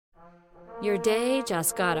Your day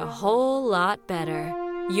just got a whole lot better.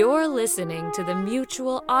 You're listening to the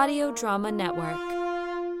Mutual Audio Drama Network.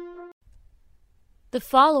 The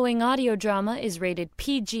following audio drama is rated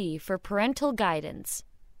PG for parental guidance.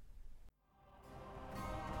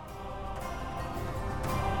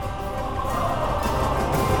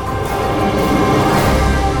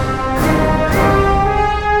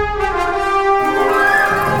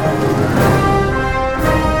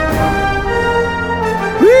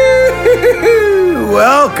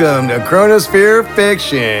 Welcome to Chronosphere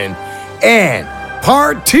Fiction and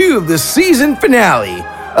part 2 of the season finale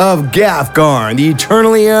of Gafgarn, the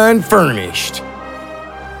Eternally Unfurnished.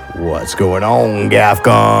 What's going on,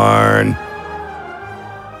 Gafgarn?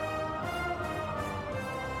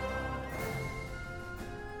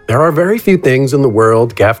 There are very few things in the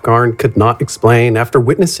world Gafgarn could not explain after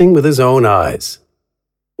witnessing with his own eyes.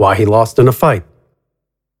 Why he lost in a fight.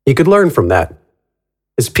 He could learn from that.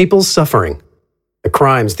 His people's suffering. The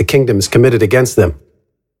crimes the kingdoms committed against them.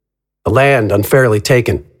 The land unfairly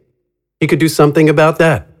taken. He could do something about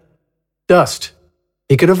that. Dust.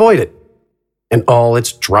 He could avoid it. And all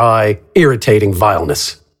its dry, irritating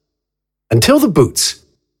vileness. Until the boots.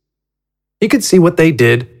 He could see what they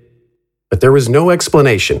did, but there was no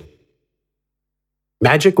explanation.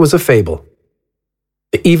 Magic was a fable.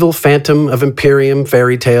 The evil phantom of Imperium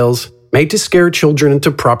fairy tales made to scare children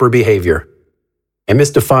into proper behavior. A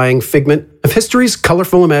mystifying figment of history's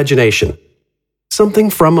colorful imagination. Something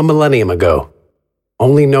from a millennium ago,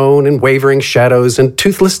 only known in wavering shadows and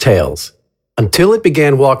toothless tales, until it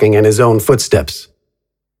began walking in his own footsteps.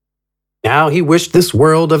 Now he wished this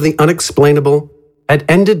world of the unexplainable had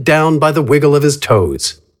ended down by the wiggle of his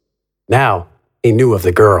toes. Now he knew of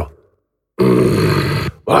the girl.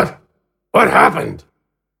 What? What happened?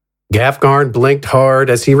 Gafgarn blinked hard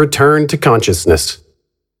as he returned to consciousness.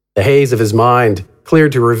 The haze of his mind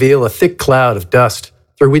cleared to reveal a thick cloud of dust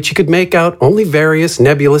through which he could make out only various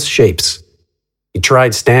nebulous shapes. He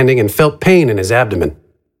tried standing and felt pain in his abdomen.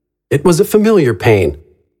 It was a familiar pain,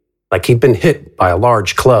 like he'd been hit by a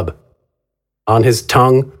large club. On his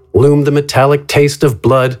tongue loomed the metallic taste of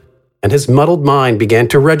blood, and his muddled mind began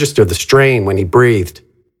to register the strain when he breathed.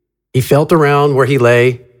 He felt around where he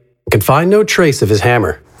lay and could find no trace of his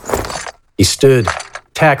hammer. He stood,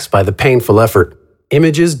 taxed by the painful effort.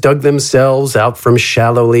 Images dug themselves out from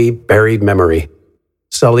shallowly buried memory.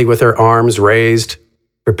 Sully with her arms raised,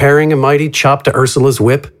 preparing a mighty chop to Ursula's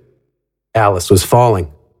whip. Alice was falling.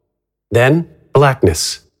 Then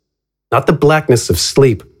blackness. Not the blackness of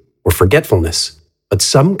sleep or forgetfulness, but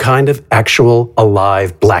some kind of actual,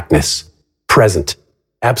 alive blackness. Present,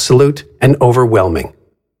 absolute, and overwhelming.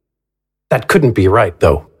 That couldn't be right,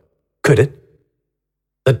 though, could it?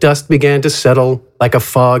 The dust began to settle like a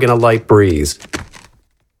fog in a light breeze.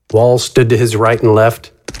 Walls stood to his right and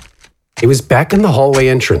left. He was back in the hallway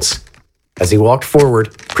entrance. As he walked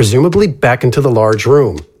forward, presumably back into the large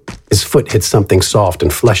room, his foot hit something soft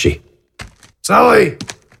and fleshy. Sully!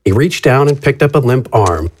 He reached down and picked up a limp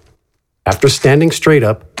arm. After standing straight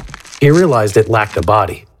up, he realized it lacked a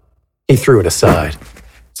body. He threw it aside.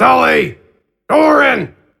 Sully!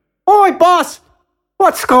 Doran! Oi, boss!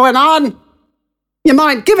 What's going on? You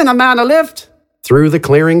mind giving a man a lift? Through the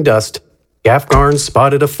clearing dust, Gafgarn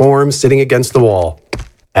spotted a form sitting against the wall.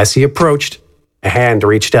 As he approached, a hand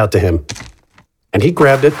reached out to him, and he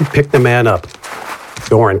grabbed it and picked the man up.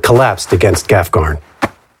 Doran collapsed against Gafgarn.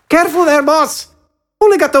 Careful there, boss.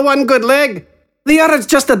 Only got the one good leg. The other's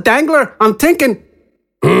just a dangler, I'm thinking.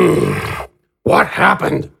 What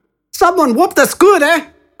happened? Someone whooped us good, eh?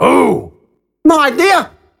 Who? No idea.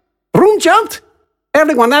 Broom jumped.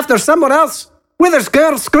 Everyone after someone else. Withers'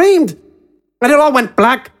 girl screamed. And it all went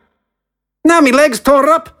black. Now me leg's tore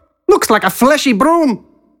up. Looks like a fleshy broom.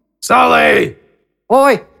 Sully!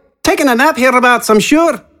 Oi, taking a nap hereabouts, I'm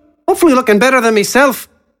sure. Hopefully looking better than myself.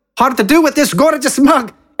 Hard to do with this gorgeous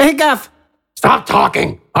mug. Eh, Gaff? Stop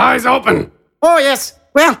talking. Eyes open. Oh, yes.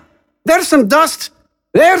 Well, there's some dust.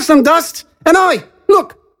 There's some dust. And oi,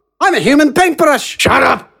 look, I'm a human paintbrush. Shut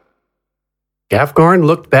up! Gafgarn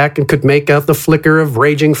looked back and could make out the flicker of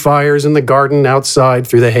raging fires in the garden outside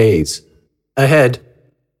through the haze. Ahead,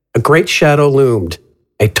 a great shadow loomed,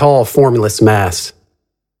 a tall, formless mass.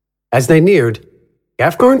 As they neared,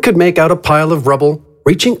 Gafgarn could make out a pile of rubble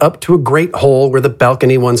reaching up to a great hole where the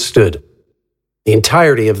balcony once stood. The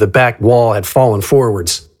entirety of the back wall had fallen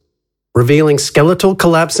forwards, revealing skeletal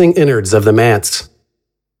collapsing innards of the manse.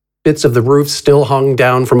 Bits of the roof still hung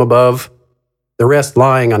down from above, the rest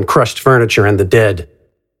lying on crushed furniture and the dead.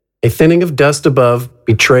 A thinning of dust above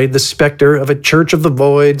betrayed the specter of a Church of the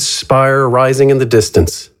Void's spire rising in the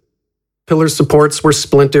distance. Pillar supports were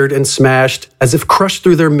splintered and smashed as if crushed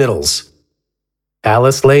through their middles,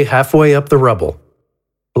 Alice lay halfway up the rubble.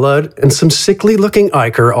 Blood and some sickly-looking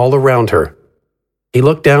ichor all around her. He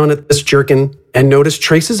looked down at this jerkin and noticed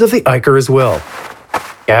traces of the ichor as well.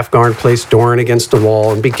 Gafgarn placed Doran against a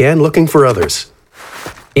wall and began looking for others.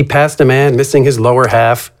 He passed a man missing his lower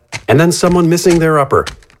half, and then someone missing their upper.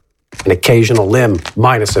 An occasional limb,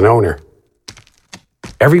 minus an owner.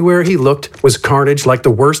 Everywhere he looked was carnage like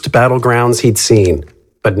the worst battlegrounds he'd seen,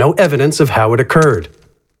 but no evidence of how it occurred.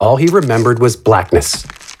 All he remembered was blackness.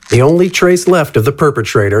 The only trace left of the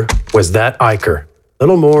perpetrator was that ichor,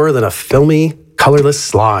 little more than a filmy, colorless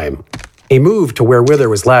slime. He moved to where Wither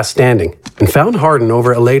was last standing and found Hardin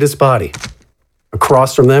over Aleda's body.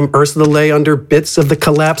 Across from them, Ursula lay under bits of the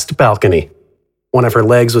collapsed balcony. One of her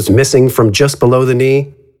legs was missing from just below the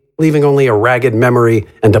knee, leaving only a ragged memory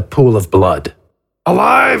and a pool of blood.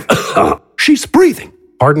 Alive! She's breathing,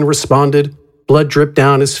 Hardin responded. Blood dripped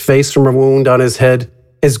down his face from a wound on his head.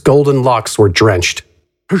 His golden locks were drenched.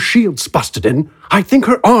 Her shield's busted in. I think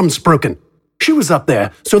her arm's broken. She was up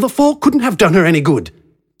there, so the fall couldn't have done her any good.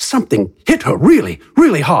 Something hit her really,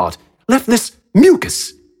 really hard. Left this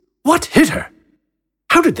mucus. What hit her?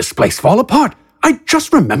 How did this place fall apart? I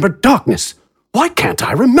just remembered darkness. Why can't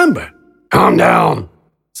I remember? Calm down.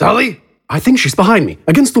 Sully? I think she's behind me,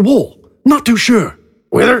 against the wall. Not too sure.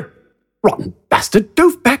 Wither? Rotten bastard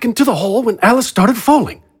dove back into the hall when Alice started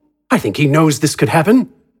falling. I think he knows this could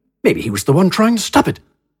happen. Maybe he was the one trying to stop it.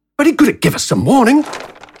 But he could have given us some warning.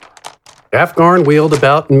 Gafgarn wheeled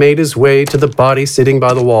about and made his way to the body sitting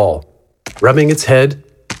by the wall. Rubbing its head,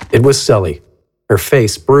 it was Sully, her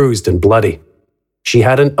face bruised and bloody. She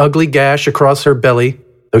had an ugly gash across her belly,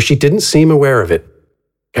 though she didn't seem aware of it.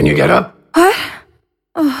 Can you get up? What?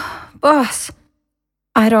 Oh, boss.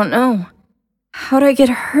 I don't know. How'd I get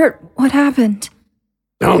hurt? What happened?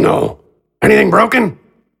 Don't know. Anything broken?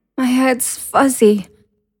 My head's fuzzy,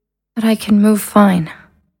 but I can move fine.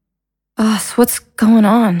 Boss, what's going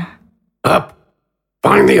on? Up.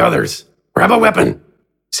 Find the others. Grab a weapon.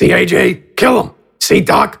 See AJ? Kill him. See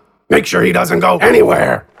Doc? Make sure he doesn't go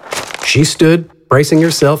anywhere. She stood, bracing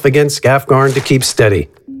herself against Gafgarn to keep steady.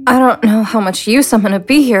 I don't know how much use I'm gonna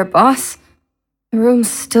be here, boss. The room's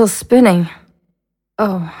still spinning.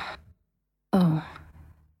 Oh,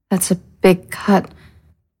 that's a big cut.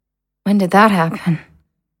 When did that happen?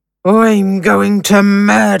 I'm going to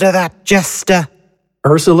murder that jester.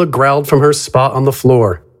 Ursula growled from her spot on the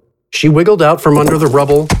floor. She wiggled out from under the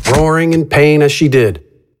rubble, roaring in pain as she did.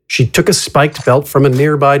 She took a spiked belt from a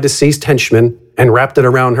nearby deceased henchman and wrapped it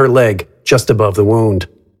around her leg, just above the wound.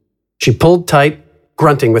 She pulled tight,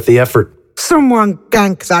 grunting with the effort. Someone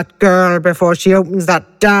gank that girl before she opens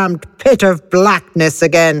that damned pit of blackness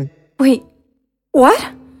again. Wait,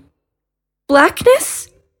 what? Blackness?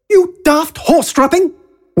 You daft horse-dropping!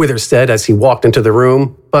 Wither said as he walked into the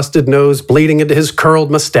room, busted nose bleeding into his curled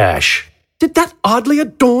mustache. Did that oddly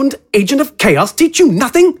adorned agent of chaos teach you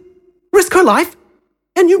nothing? Risk her life?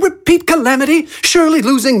 And you repeat calamity, surely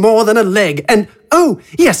losing more than a leg, and, oh,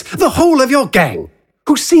 yes, the whole of your gang,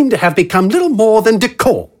 who seem to have become little more than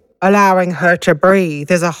decor. Allowing her to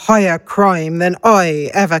breathe is a higher crime than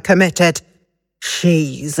I ever committed.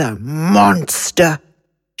 She's a monster.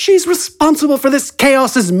 She's responsible for this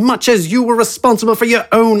chaos as much as you were responsible for your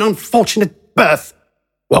own unfortunate birth.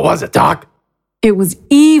 What was it, Doc? It was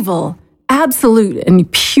evil, absolute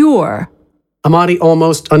and pure. Amadi,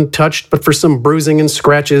 almost untouched but for some bruising and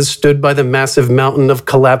scratches, stood by the massive mountain of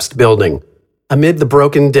collapsed building, amid the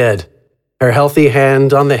broken dead, her healthy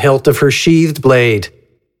hand on the hilt of her sheathed blade,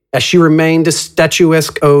 as she remained a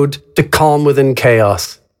statuesque ode to calm within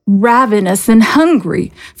chaos. Ravenous and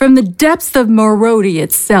hungry from the depths of Morodi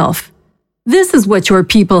itself. This is what your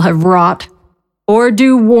people have wrought.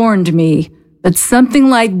 Ordu warned me that something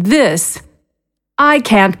like this, I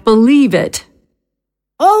can't believe it.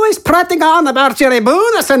 Always prating on about your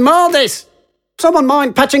Ibunas and Maldies. Someone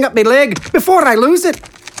mind patching up me leg before I lose it.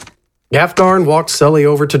 Gafgarn walked Sully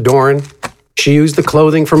over to Doran. She used the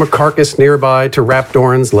clothing from a carcass nearby to wrap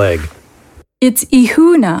Doran's leg. It's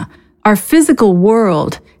Ihuna, our physical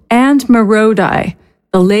world, and Morodi,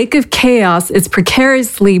 the lake of chaos it's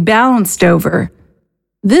precariously balanced over.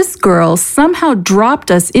 This girl somehow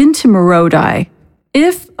dropped us into Morodi,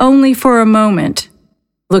 if only for a moment.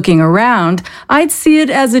 Looking around, I'd see it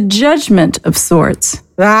as a judgment of sorts.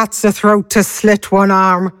 That's a throat to slit one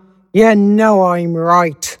arm. You know I'm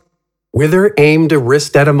right. Wither aimed a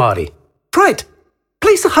wrist at Amadi. Right.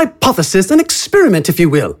 Place a hypothesis and experiment, if you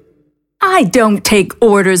will. I don't take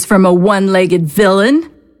orders from a one-legged villain.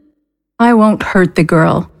 I won't hurt the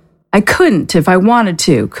girl. I couldn't if I wanted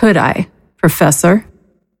to, could I, Professor?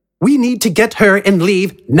 We need to get her and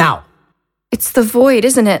leave now. It's the void,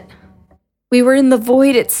 isn't it? We were in the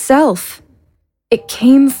void itself. It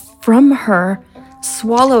came from her,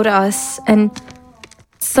 swallowed us, and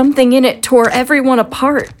something in it tore everyone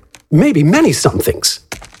apart. Maybe many somethings,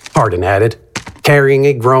 Hardin added, carrying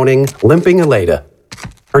a groaning, limping Eleda.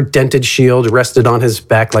 Her dented shield rested on his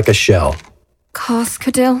back like a shell.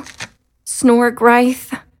 Koskadil,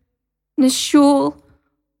 Snorgreith, Nishul,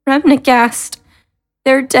 Remnagast,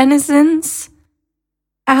 their denizens.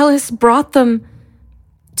 Alice brought them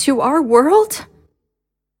to our world?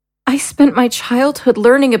 I spent my childhood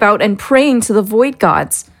learning about and praying to the void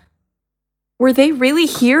gods. Were they really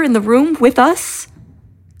here in the room with us?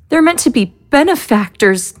 They're meant to be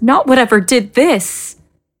benefactors, not whatever did this.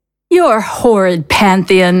 Your horrid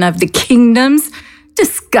pantheon of the kingdoms.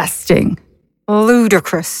 Disgusting.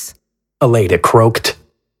 Ludicrous. Eleda croaked.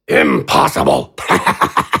 Impossible.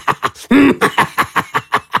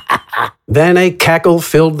 Then a cackle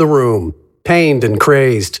filled the room, pained and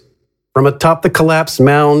crazed. From atop the collapsed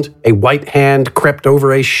mound, a white hand crept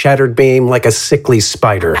over a shattered beam like a sickly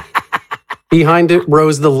spider. Behind it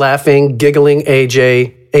rose the laughing, giggling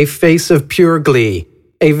AJ, a face of pure glee,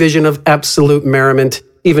 a vision of absolute merriment,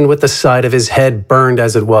 even with the side of his head burned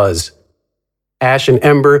as it was. Ash and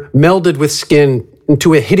ember melded with skin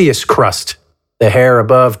into a hideous crust. The hair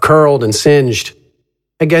above curled and singed.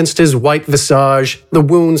 Against his white visage, the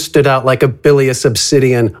wound stood out like a bilious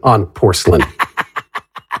obsidian on porcelain.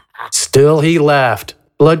 Still he laughed,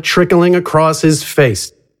 blood trickling across his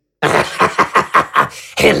face.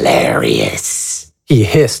 Hilarious, he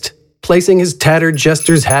hissed, placing his tattered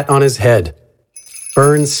jester's hat on his head.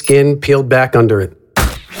 Burned skin peeled back under it.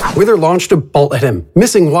 Wither launched a bolt at him,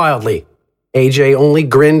 missing wildly. AJ only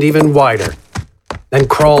grinned even wider, then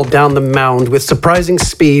crawled down the mound with surprising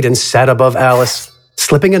speed and sat above Alice,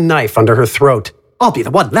 slipping a knife under her throat. I'll be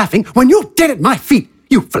the one laughing when you're dead at my feet,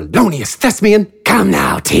 you felonious thespian. Come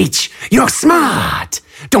now, Teach. You're smart.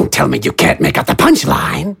 Don't tell me you can't make out the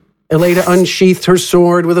punchline. Eleda unsheathed her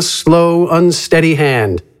sword with a slow, unsteady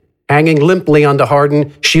hand. Hanging limply onto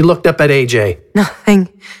Hardin, she looked up at AJ.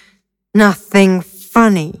 Nothing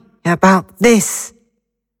funny about this.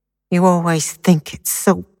 You always think it's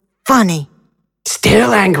so funny.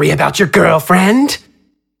 Still angry about your girlfriend?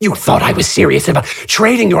 You thought I was serious about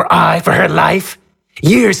trading your eye for her life?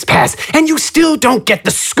 Years pass, and you still don't get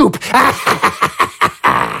the scoop.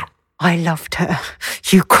 I loved her.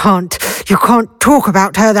 You can't talk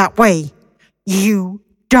about her that way. You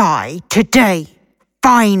die today.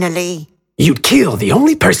 Finally. You'd kill the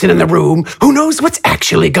only person in the room who knows what's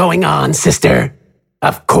actually going on, sister.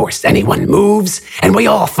 Of course, anyone moves, and we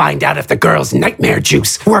all find out if the girl's nightmare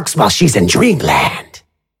juice works while she's in dreamland.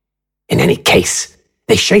 In any case,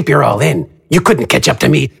 they shape you're all in. You couldn't catch up to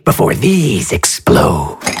me before these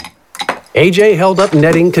explode. AJ held up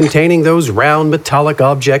netting containing those round metallic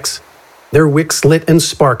objects, their wicks lit and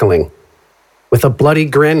sparkling. With a bloody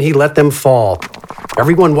grin, he let them fall.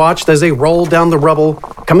 Everyone watched as they rolled down the rubble,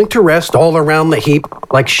 coming to rest all around the heap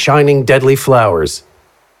like shining deadly flowers.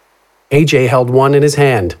 AJ held one in his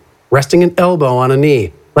hand, resting an elbow on a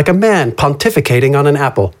knee, like a man pontificating on an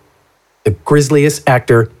apple. The grisliest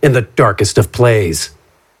actor in the darkest of plays.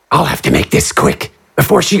 I'll have to make this quick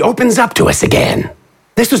before she opens up to us again.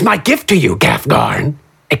 This was my gift to you, Gafgarn.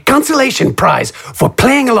 A consolation prize for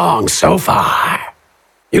playing along so far.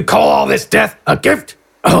 You call all this death a gift?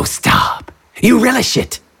 Oh, stop. You relish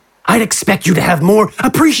it. I'd expect you to have more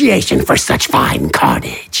appreciation for such fine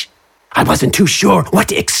carnage. I wasn't too sure what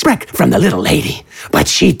to expect from the little lady, but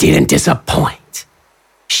she didn't disappoint.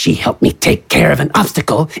 She helped me take care of an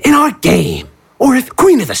obstacle in our game, or if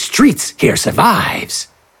Queen of the Streets here survives,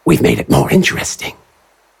 we've made it more interesting.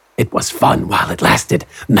 It was fun while it lasted,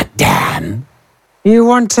 madame. You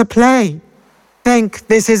want to play? Think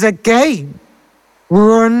this is a game?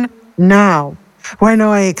 Run now. When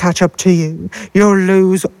I catch up to you, you'll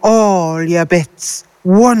lose all your bits,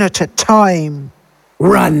 one at a time.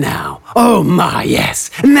 Run now. Oh my, yes.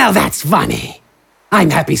 Now that's funny. I'm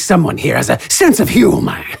happy someone here has a sense of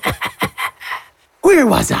humor. Where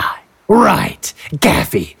was I? Right,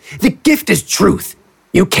 Gaffy. The gift is truth.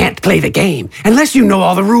 You can't play the game unless you know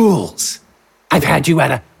all the rules. I've had you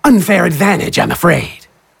at an unfair advantage, I'm afraid.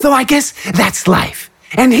 Though I guess that's life.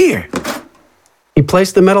 And here. He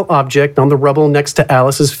placed the metal object on the rubble next to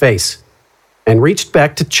Alice's face and reached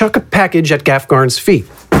back to chuck a package at Gafgarn's feet.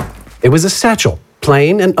 It was a satchel,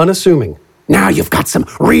 plain and unassuming. Now you've got some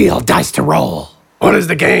real dice to roll. What is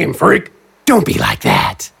the game, freak? Don't be like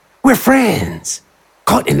that. We're friends.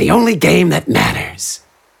 Caught in the only game that matters.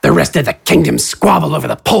 The rest of the kingdom squabble over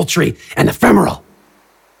the paltry and ephemeral.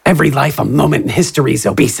 Every life a moment in history's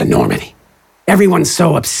obese enormity. Everyone's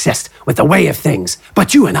so obsessed with the way of things,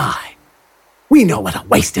 but you and I, We know what a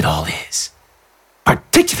waste it all is.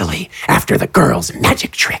 Particularly after the girl's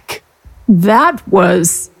magic trick. That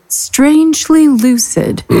was strangely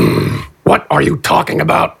lucid. What are you talking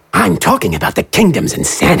about? I'm talking about the kingdom's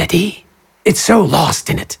insanity. It's so lost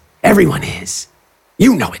in it. Everyone is.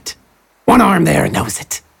 You know it. One arm there knows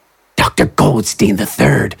it. Dr. Goldstein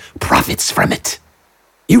III profits from it.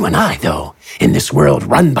 You and I, though, in this world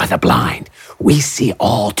run by the blind, we see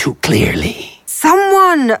all too clearly.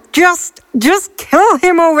 Someone, just kill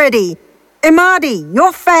him already. Imadi,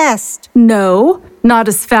 you're fast. No, not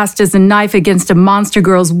as fast as a knife against a monster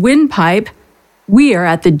girl's windpipe. We are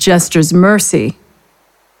at the jester's mercy.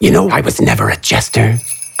 You know, I was never a jester.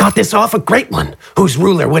 Got this off a great one, whose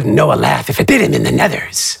ruler wouldn't know a laugh if it bit him in the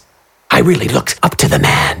nethers. I really looked up to the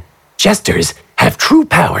man. Jesters have true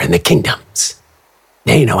power in the kingdoms.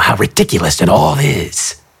 They know how ridiculous it all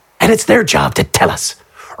is. And it's their job to tell us,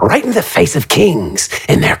 right in the face of kings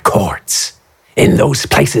in their courts. In those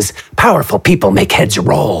places, powerful people make heads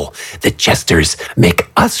roll. The jesters make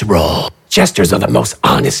us roll. Jesters are the most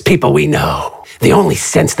honest people we know. The only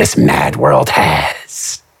sense this mad world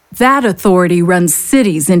has. That authority runs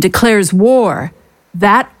cities and declares war.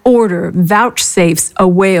 That order vouchsafes a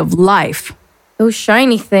way of life. Those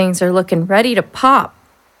shiny things are looking ready to pop.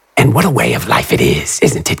 And what a way of life it is,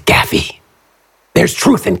 isn't it, Gaffy? There's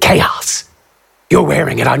truth in chaos. You're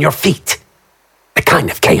wearing it on your feet. The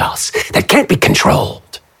kind of chaos that can't be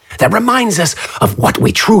controlled, that reminds us of what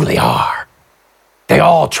we truly are. They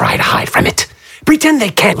all try to hide from it, pretend they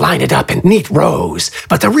can't line it up in neat rows,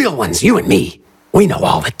 but the real ones, you and me, we know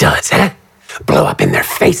all it does, huh? Blow up in their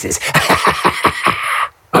faces.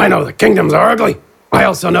 I know the kingdoms are ugly. I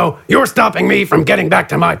also know you're stopping me from getting back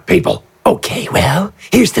to my people. Okay, well,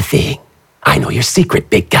 here's the thing. I know your secret,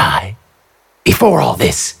 big guy. Before all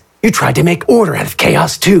this, you tried to make order out of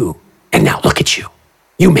chaos too. And now look at you.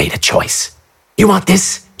 You made a choice. You want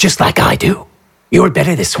this just like I do. You're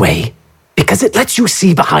better this way because it lets you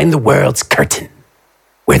see behind the world's curtain,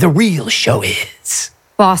 where the real show is.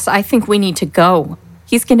 Boss, I think we need to go.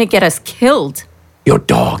 He's gonna get us killed. Your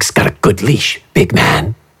dog's got a good leash, big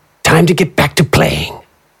man. Time to get back to playing.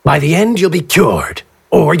 By the end, you'll be cured,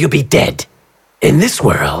 or you'll be dead. In this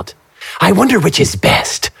world, I wonder which is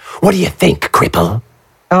best. What do you think, Cripple?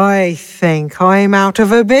 I think I'm out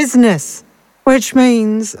of a business, which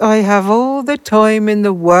means I have all the time in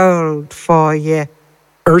the world for you.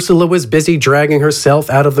 Ursula was busy dragging herself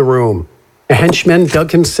out of the room. A henchman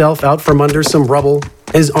dug himself out from under some rubble.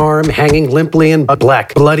 His arm hanging limply and a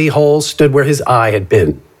black, bloody hole stood where his eye had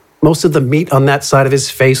been. Most of the meat on that side of his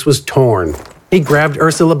face was torn. He grabbed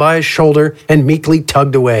Ursula by his shoulder and meekly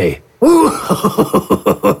tugged away.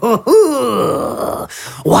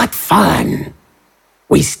 What fun!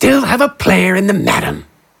 We still have a player in the madam.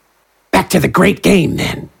 Back to the great game,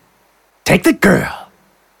 then. Take the girl.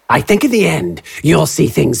 I think in the end, you'll see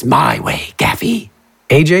things my way, Gaffy.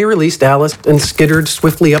 AJ released Alice and skittered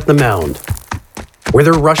swiftly up the mound.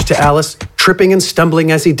 Wither rushed to Alice, tripping and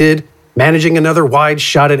stumbling as he did, managing another wide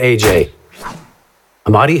shot at AJ.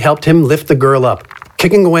 Amadi helped him lift the girl up,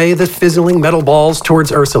 kicking away the fizzling metal balls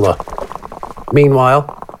towards Ursula. Meanwhile,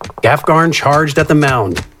 Gafgarn charged at the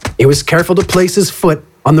mound. He was careful to place his foot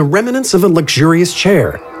on the remnants of a luxurious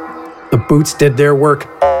chair. The boots did their work,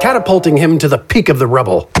 catapulting him to the peak of the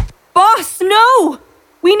rubble. Boss, no!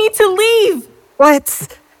 We need to leave! Let's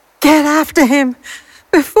get after him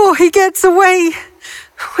before he gets away.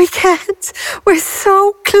 We can't. We're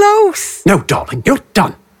so close. No, darling, you're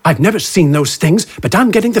done. I've never seen those things, but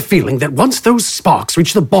I'm getting the feeling that once those sparks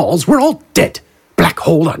reach the balls, we're all dead. Black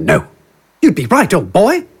hole or no. You'd be right, old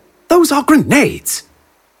boy. Those are grenades.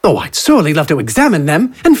 Though I'd sorely love to examine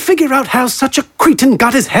them and figure out how such a cretin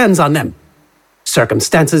got his hands on them.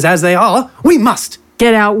 Circumstances as they are, we must.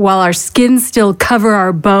 Get out while our skins still cover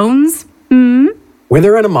our bones?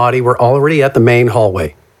 Wither and Amadi were already at the main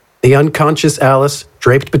hallway, the unconscious Alice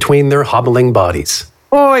draped between their hobbling bodies.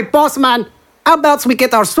 Oi, boss man, how about we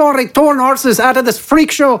get our sorry torn horses out of this freak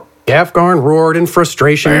show? Gafgarn roared in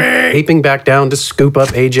frustration, leaping back down to scoop up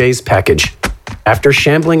AJ's package. After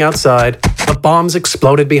shambling outside, the bombs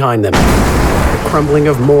exploded behind them. The crumbling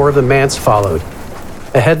of more of the manse followed.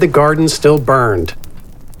 Ahead, the garden still burned.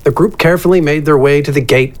 The group carefully made their way to the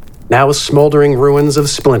gate, now smoldering ruins of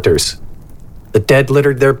splinters. The dead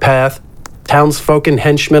littered their path, townsfolk and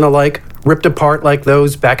henchmen alike ripped apart like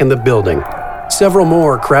those back in the building. Several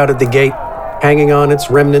more crowded the gate, hanging on its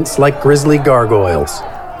remnants like grisly gargoyles.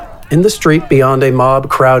 In the street beyond, a mob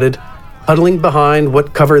crowded, huddling behind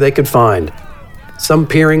what cover they could find. Some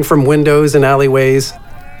peering from windows and alleyways,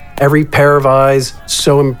 every pair of eyes,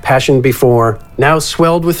 so impassioned before, now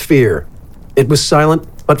swelled with fear. It was silent,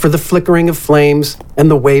 but for the flickering of flames and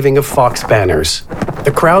the waving of fox banners.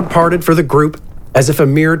 The crowd parted for the group as if a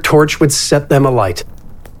mere torch would set them alight.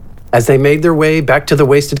 As they made their way back to the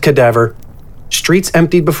wasted cadaver, streets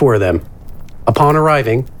emptied before them. Upon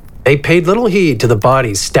arriving, they paid little heed to the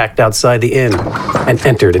bodies stacked outside the inn and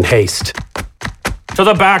entered in haste. To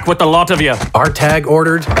the back with the lot of you. Artag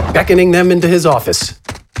ordered, beckoning them into his office.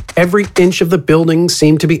 Every inch of the building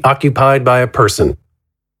seemed to be occupied by a person.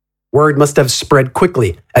 Word must have spread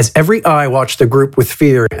quickly as every eye watched the group with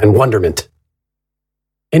fear and wonderment.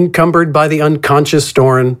 Encumbered by the unconscious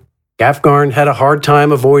Doran, Gafgarn had a hard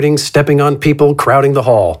time avoiding stepping on people crowding the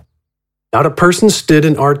hall. Not a person stood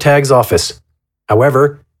in Artag's office.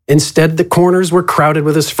 However, instead the corners were crowded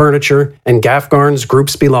with his furniture and Gafgarn's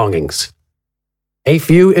group's belongings. A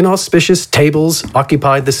few inauspicious tables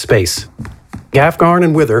occupied the space. Gafgarn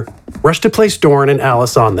and Wither rushed to place Doran and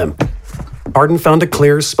Alice on them. Hardin found a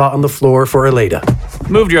clear spot on the floor for Eleda.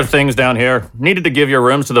 Moved your things down here. Needed to give your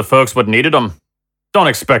rooms to the folks what needed them. Don't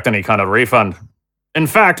expect any kind of refund. In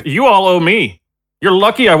fact, you all owe me. You're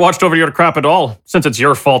lucky I watched over your crap at all, since it's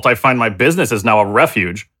your fault I find my business is now a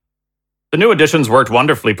refuge. The new additions worked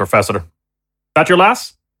wonderfully, Professor. That your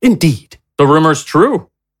lass? Indeed. The rumor's true.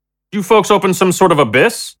 You folks opened some sort of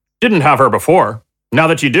abyss? Didn't have her before. Now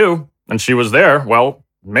that you do, and she was there, well,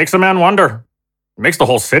 makes a man wonder. Makes the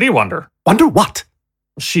whole city wonder. Wonder what?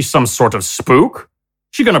 She's some sort of spook?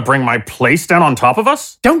 She gonna bring my place down on top of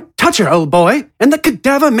us? Don't touch her, old boy, and the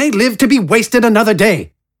cadaver may live to be wasted another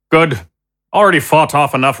day. Good. Already fought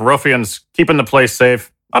off enough ruffians, keeping the place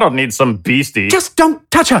safe. I don't need some beastie. Just don't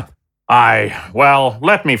touch her. Well,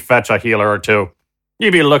 let me fetch a healer or two.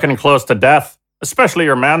 You be looking close to death, especially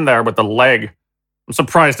your man there with the leg. I'm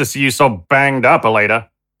surprised to see you so banged up, Eleda.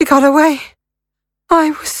 He got away.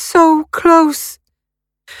 I was so close.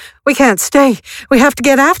 We can't stay. We have to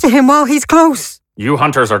get after him while he's close. You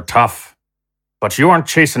hunters are tough, but you aren't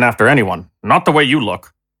chasing after anyone, not the way you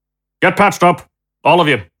look. Get patched up, all of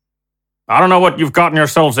you. I don't know what you've gotten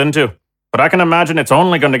yourselves into, but I can imagine it's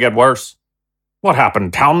only going to get worse. What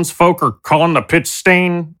happened? Townsfolk are calling the pit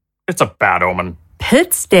stain? It's a bad omen.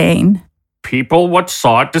 Pit stain? People what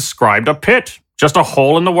saw it described a pit, just a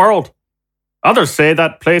hole in the world. Others say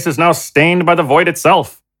that place is now stained by the void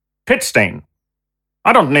itself. Pit stain.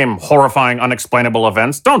 I don't name horrifying, unexplainable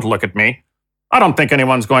events. Don't look at me. I don't think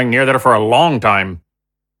anyone's going near there for a long time.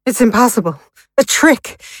 It's impossible. A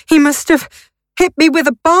trick. He must have hit me with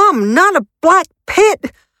a bomb, not a black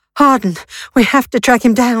pit. Hardin, we have to track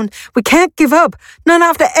him down. We can't give up, not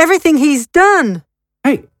after everything he's done.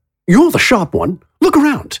 Hey, you're the sharp one. Look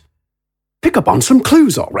around. Pick up on some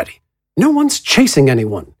clues already. No one's chasing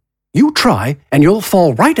anyone. You try, and you'll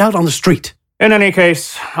fall right out on the street. In any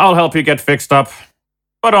case, I'll help you get fixed up,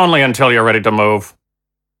 but only until you're ready to move.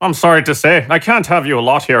 I'm sorry to say, I can't have you a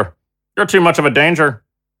lot here. You're too much of a danger.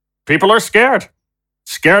 People are scared.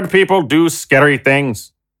 Scared people do scary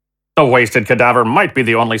things. The wasted cadaver might be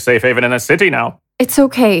the only safe haven in the city now. It's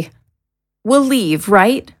okay. We'll leave,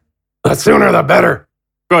 right? The sooner the better.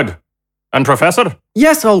 Good. And Professor?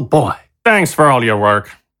 Yes, old boy. Thanks for all your work,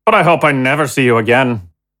 but I hope I never see you again.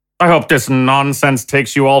 I hope this nonsense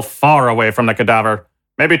takes you all far away from the cadaver,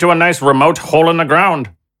 maybe to a nice remote hole in the ground.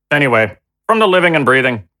 Anyway, from the living and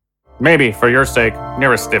breathing. Maybe, for your sake,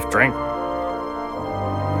 near a stiff drink.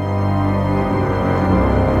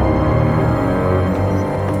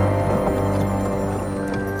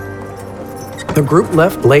 The group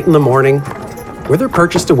left late in the morning. Wither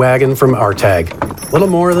purchased a wagon from Artag, little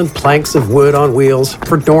more than planks of wood on wheels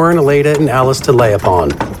for Doran, Eleda, and Alice to lay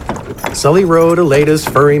upon. Sully rode Eleda's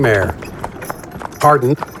furry mare.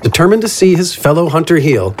 Hardin, determined to see his fellow hunter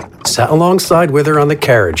heal, sat alongside Wither on the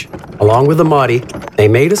carriage. Along with Amadi, they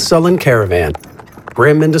made a sullen caravan.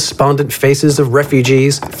 Grim and despondent faces of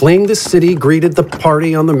refugees fleeing the city greeted the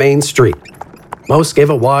party on the main street. Most gave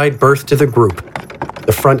a wide berth to the group.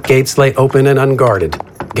 The front gates lay open and unguarded.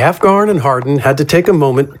 Gafgarn and Hardin had to take a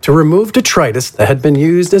moment to remove detritus that had been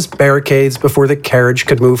used as barricades before the carriage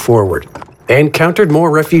could move forward. They encountered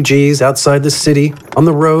more refugees outside the city on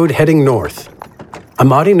the road heading north.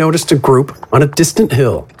 Amadi noticed a group on a distant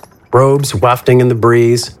hill, robes wafting in the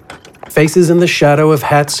breeze, faces in the shadow of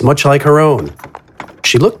hats much like her own.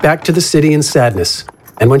 She looked back to the city in sadness,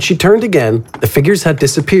 and when she turned again, the figures had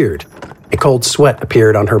disappeared. A cold sweat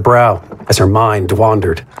appeared on her brow as her mind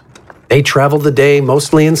wandered. They traveled the day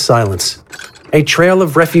mostly in silence. A trail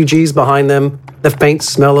of refugees behind them, the faint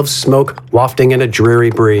smell of smoke wafting in a dreary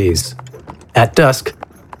breeze. At dusk,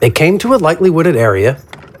 they came to a lightly wooded area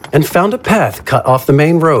and found a path cut off the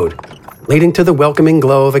main road, leading to the welcoming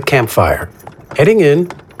glow of a campfire. Heading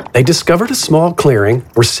in, They discovered a small clearing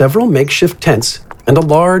where several makeshift tents and a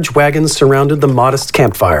large wagon surrounded the modest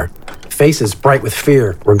campfire. Faces bright with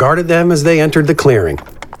fear regarded them as they entered the clearing.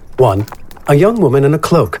 One, a young woman in a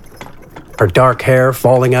cloak. Her dark hair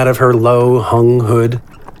falling out of her low-hung hood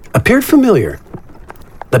appeared familiar.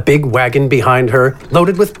 The big wagon behind her,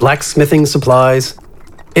 loaded with blacksmithing supplies.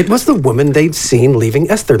 It was the woman they'd seen leaving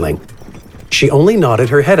Esterling. She only nodded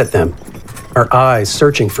her head at them, her eyes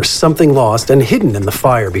searching for something lost and hidden in the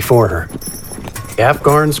fire before her.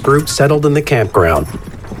 Gafgarn's group settled in the campground.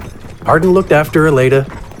 Hardin looked after Aleda,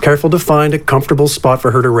 careful to find a comfortable spot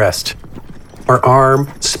for her to rest. Her arm,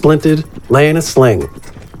 splinted, lay in a sling.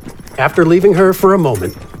 After leaving her for a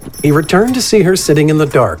moment, he returned to see her sitting in the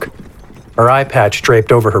dark, her eye patch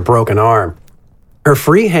draped over her broken arm. Her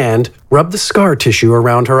free hand rubbed the scar tissue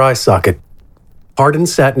around her eye socket. Hardin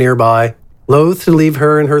sat nearby, loath to leave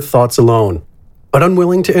her and her thoughts alone, but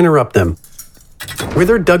unwilling to interrupt them.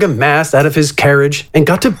 Wither dug a mast out of his carriage and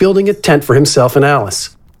got to building a tent for himself and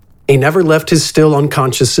Alice. He never left his still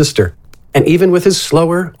unconscious sister, and even with his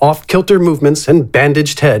slower, off-kilter movements and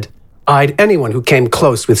bandaged head, eyed anyone who came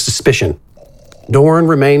close with suspicion. Dorn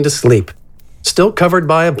remained asleep, still covered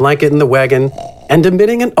by a blanket in the wagon and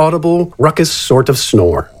emitting an audible, ruckus sort of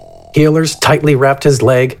snore. Healers tightly wrapped his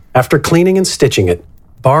leg after cleaning and stitching it.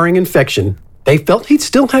 Barring infection, they felt he'd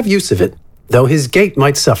still have use of it, though his gait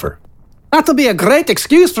might suffer. That'll be a great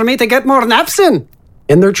excuse for me to get more naps in.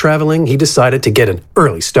 In their traveling, he decided to get an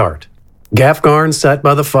early start. Gafgarn sat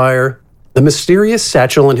by the fire, the mysterious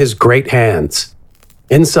satchel in his great hands.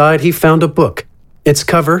 Inside, he found a book, its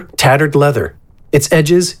cover tattered leather, its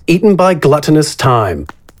edges eaten by gluttonous time.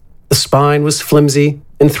 The spine was flimsy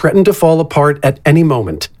and threatened to fall apart at any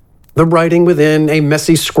moment. The writing within a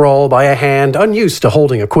messy scrawl by a hand unused to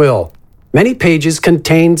holding a quill. Many pages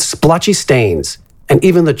contained splotchy stains and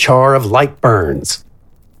even the char of light burns,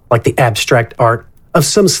 like the abstract art of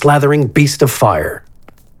some slathering beast of fire.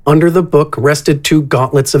 Under the book rested 2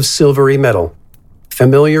 gauntlets of silvery metal.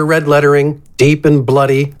 Familiar red lettering, deep and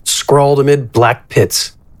bloody, scrawled amid black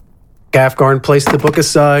pits. Gafgarn placed the book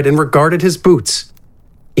aside and regarded his boots.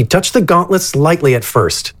 He touched the gauntlets lightly at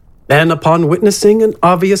first, then, upon witnessing an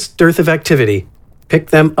obvious dearth of activity,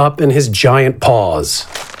 picked them up in his giant paws.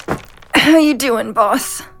 How you doing,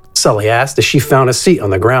 boss? Sully asked as she found a seat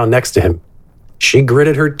on the ground next to him. She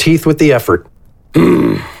gritted her teeth with the effort.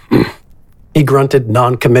 He grunted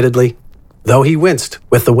non-committedly, though he winced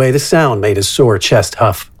with the way the sound made his sore chest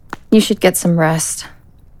huff. You should get some rest.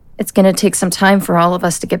 It's gonna take some time for all of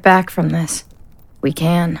us to get back from this. We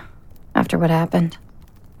can, after what happened.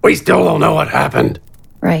 We still don't know what happened.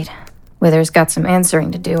 Right. Wither's got some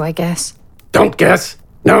answering to do, I guess. Don't guess.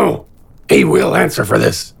 No. He will answer for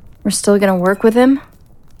this. We're still gonna work with him?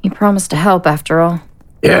 He promised to help, after all.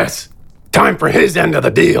 Yes. Time for his end of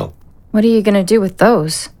the deal. What are you gonna do with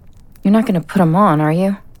those? You're not gonna put them on, are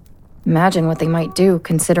you? Imagine what they might do,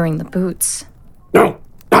 considering the boots. No,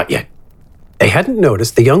 not yet. They hadn't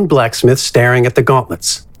noticed the young blacksmith staring at the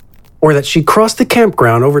gauntlets, or that she crossed the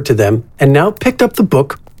campground over to them and now picked up the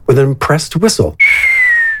book with an impressed whistle.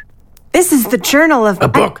 This is the journal of... A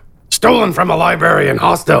book stolen from a library in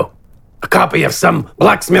Hosto. A copy of some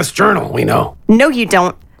blacksmith's journal, we know. No, you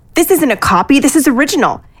don't. This isn't a copy. This is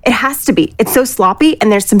original. It has to be. It's so sloppy,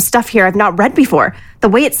 and there's some stuff here I've not read before. The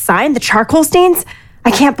way it's signed, the charcoal stains,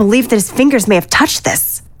 I can't believe that his fingers may have touched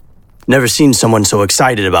this. Never seen someone so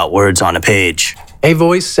excited about words on a page. A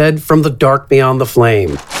voice said from the dark beyond the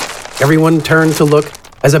flame. Everyone turned to look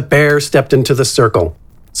as a bear stepped into the circle.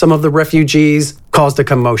 Some of the refugees caused a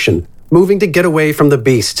commotion, moving to get away from the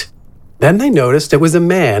beast. Then they noticed it was a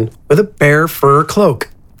man with a bear fur cloak.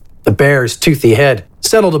 The bear's toothy head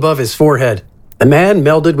settled above his forehead. The man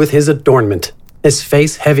melded with his adornment, his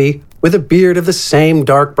face heavy with a beard of the same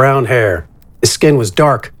dark brown hair. His skin was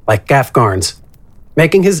dark, like Gafgarn's,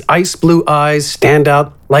 making his ice blue eyes stand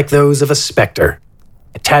out like those of a specter.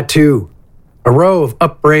 A tattoo, a row of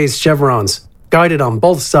upraised chevrons, guided on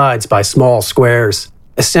both sides by small squares,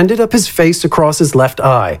 ascended up his face across his left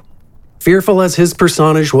eye. Fearful as his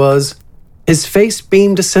personage was, his face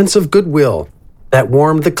beamed a sense of goodwill that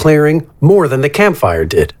warmed the clearing more than the campfire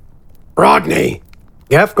did. Rogni!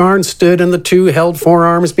 Gafgarn stood and the 2 held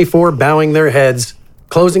forearms before bowing their heads,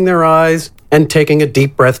 closing their eyes, and taking a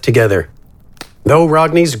deep breath together. Though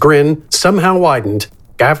Rogni's grin somehow widened,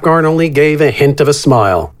 Gafgarn only gave a hint of a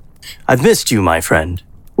smile. I've missed you, my friend.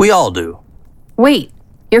 We all do. Wait,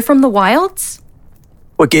 you're from the wilds?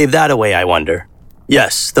 What gave that away, I wonder?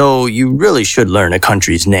 Yes, though you really should learn a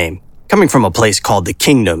country's name. Coming from a place called the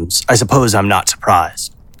Kingdoms, I suppose I'm not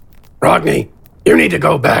surprised. Rogni, you need to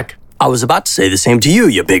go back. I was about to say the same to you,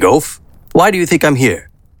 you big oaf. Why do you think I'm here?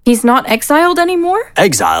 He's not exiled anymore?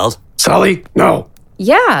 Exiled? Sully, no.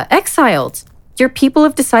 Yeah, exiled. Your people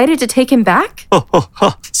have decided to take him back?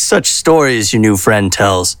 Such stories your new friend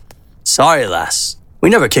tells. Sorry, lass. We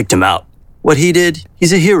never kicked him out. What he did,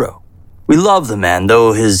 he's a hero. We love the man,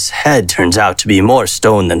 though his head turns out to be more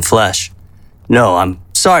stone than flesh. No, I'm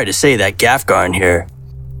sorry to say that Gafgarn here,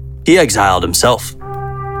 he exiled himself.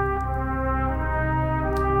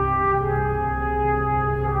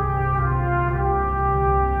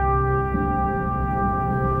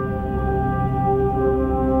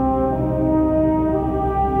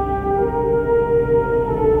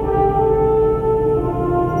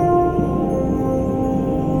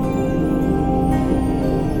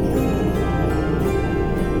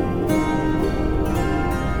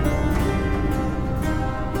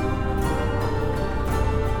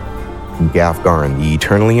 Gafgarn the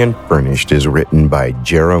Eternally Unfurnished is written by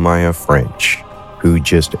Jeremiah French, who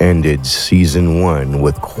just ended Season 1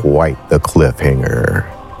 with quite the cliffhanger.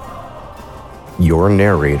 Your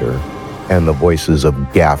narrator and the voices of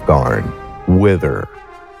Gafgarn, Wither,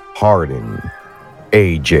 Hardin,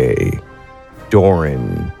 AJ,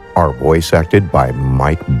 Doran are voice acted by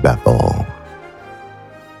Mike Bethel.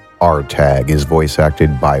 Artag is voice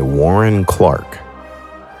acted by Warren Clark.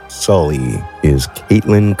 Sully is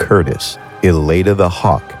Caitlin Curtis. Elada the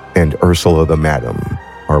Hawk and Ursula the Madam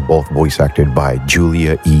are both voice acted by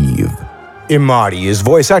Julia Eve. Imadi is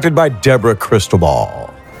voice acted by Deborah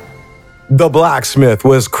Cristobal. The Blacksmith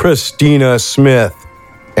was Christina Smith.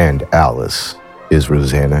 And Alice is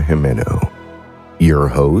Rosanna Jimeno. Your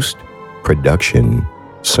host, production,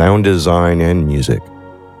 sound design, and music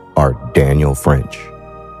are Daniel French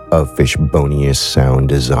of Fishbonius Sound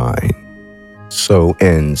Design. So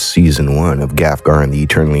ends Season 1 of Gafgarn the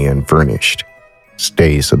Eternally Unfurnished.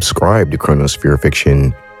 Stay subscribed to Chronosphere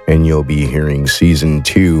Fiction, and you'll be hearing Season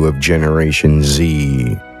 2 of Generation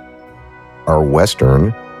Z, our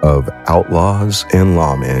Western of Outlaws and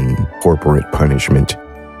Lawmen, Corporate Punishment,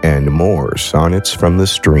 and more sonnets from the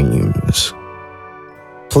streams.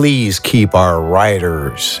 Please keep our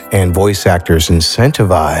writers and voice actors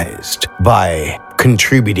incentivized by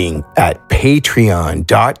contributing at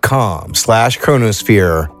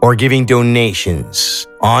patreon.com/chronosphere or giving donations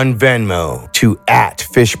on Venmo to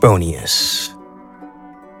 @Fishbonius.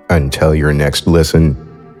 Until your next listen,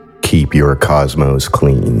 keep your cosmos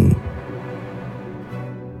clean.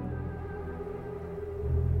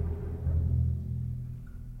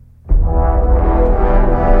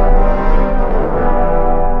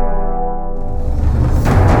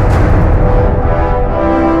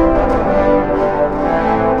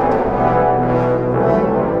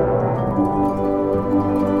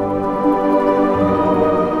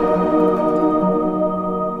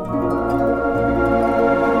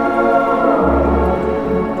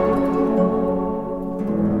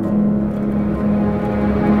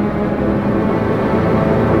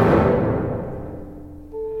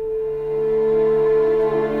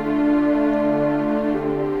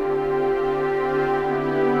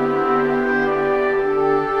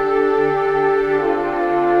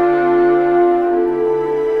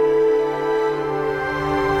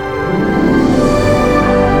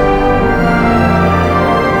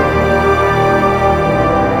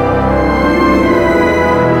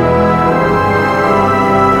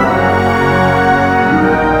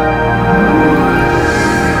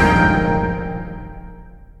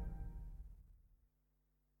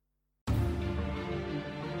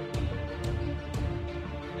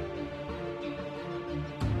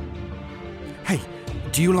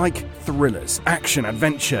 Do you like thrillers, action,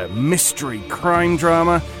 adventure, mystery, crime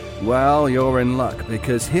drama? Well, you're in luck,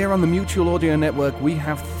 because here on the Mutual Audio Network we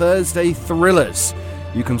have Thursday Thrillers.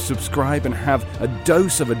 You can subscribe and have a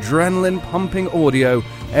dose of adrenaline-pumping audio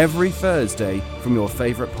every Thursday from your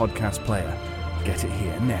favorite podcast player. Get it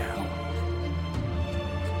here now.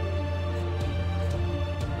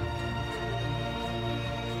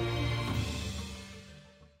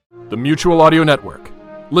 The Mutual Audio Network.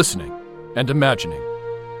 Listening and imagining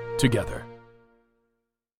together.